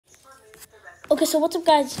Okay, so what's up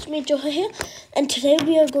guys, it's me Joha here, and today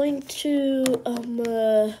we are going to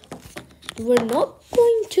we're not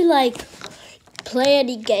going to like play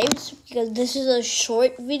any games because this is a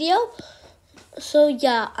short video. So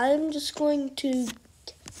yeah, I'm just going to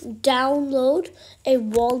download a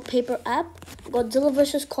wallpaper app, Godzilla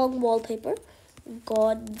vs. Kong wallpaper.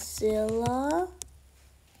 Godzilla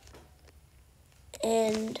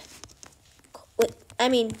and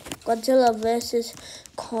Godzilla vs.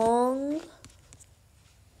 Kong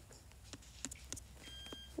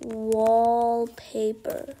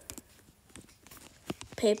wallpaper.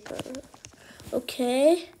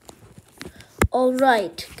 Okay.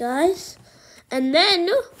 Alright, guys. And then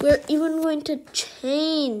we're even going to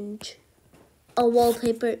change a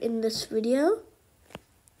wallpaper in this video.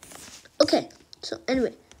 Okay, so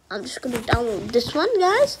anyway, I'm just going to download this one,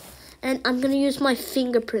 guys. And I'm going to use my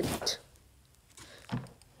fingerprint.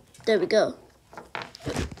 There we go.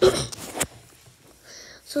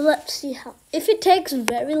 So let's see how. If it takes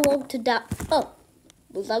very long to download. Oh,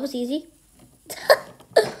 well, that was easy.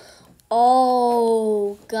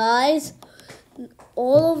 Oh, guys.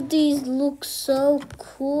 All of these look so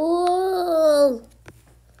cool.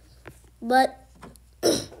 But,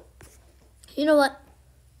 you know what?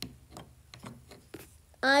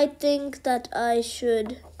 I think that I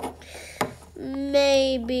should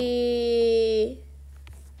maybe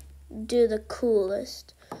do the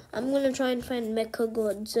coolest. I'm going to try and find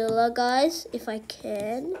Mechagodzilla, guys, if I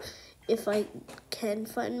can. If I can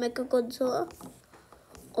find Mechagodzilla.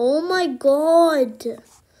 Oh my god.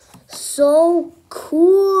 So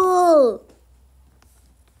cool.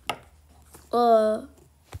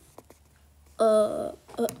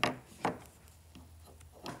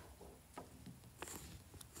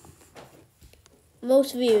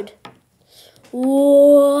 Most viewed.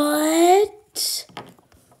 What?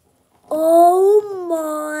 Oh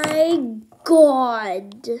my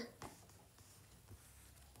god.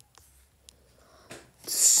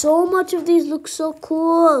 So much of these look so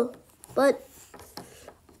cool. But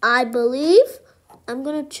I believe I'm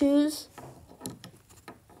gonna choose.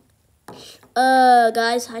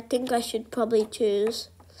 Guys, I think I should probably choose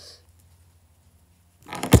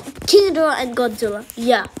King Ghidorah and Godzilla.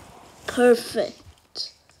 Yeah, perfect.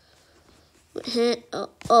 Wait,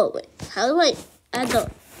 oh wait, how do I add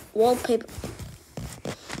the wallpaper?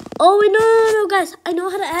 Oh wait, no, guys, I know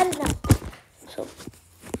how to add it now. So,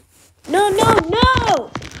 no,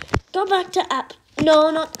 go back to app.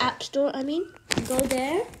 No, not App Store. I mean, go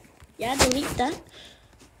there. Yeah, delete that.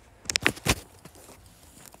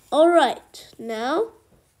 All right, now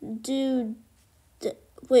do the.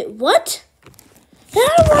 Wait, what? Did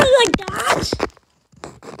I run like that?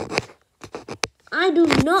 I do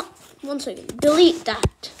not. 1 second. Delete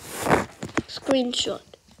that. Screenshot.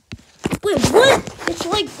 Wait, what? It's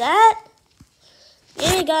like that?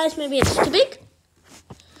 Yeah, guys, maybe it's too big.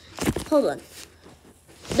 Hold on.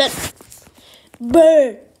 Then.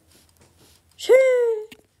 Burr.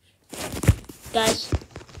 Guys,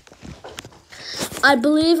 I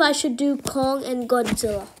believe I should do Kong and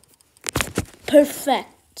Godzilla.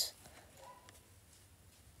 Perfect.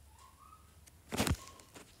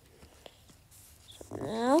 So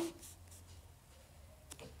now.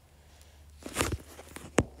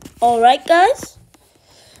 Alright, guys.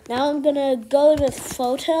 Now I'm gonna go to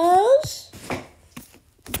photos.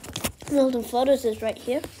 Milton Photos is right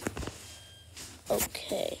here.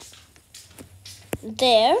 Okay.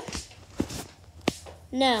 There.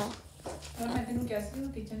 Now.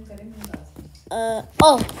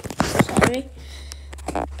 Oh, sorry.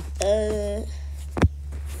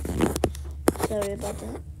 Sorry about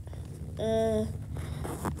that.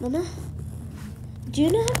 Mama, do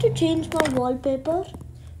you know how to change my wallpaper?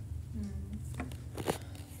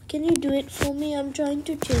 Can you do it for me? I'm trying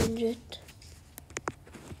to change it.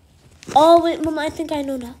 Oh, wait, Mama, I think I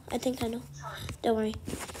know now. Don't worry.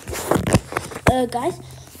 Guys,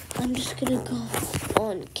 I'm just gonna go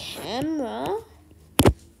on camera.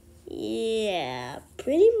 Yeah,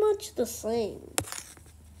 pretty much the same.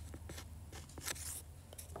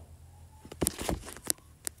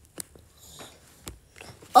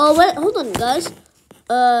 Oh, wait, hold on, guys.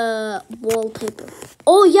 Wallpaper.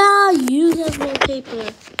 Oh, yeah, use as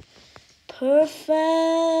wallpaper.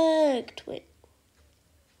 Perfect. Wait.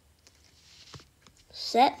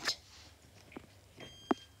 Set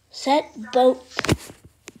boat.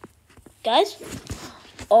 Guys.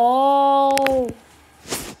 Oh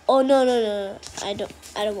no. I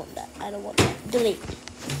don't want that.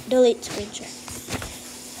 Delete screen share.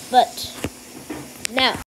 But now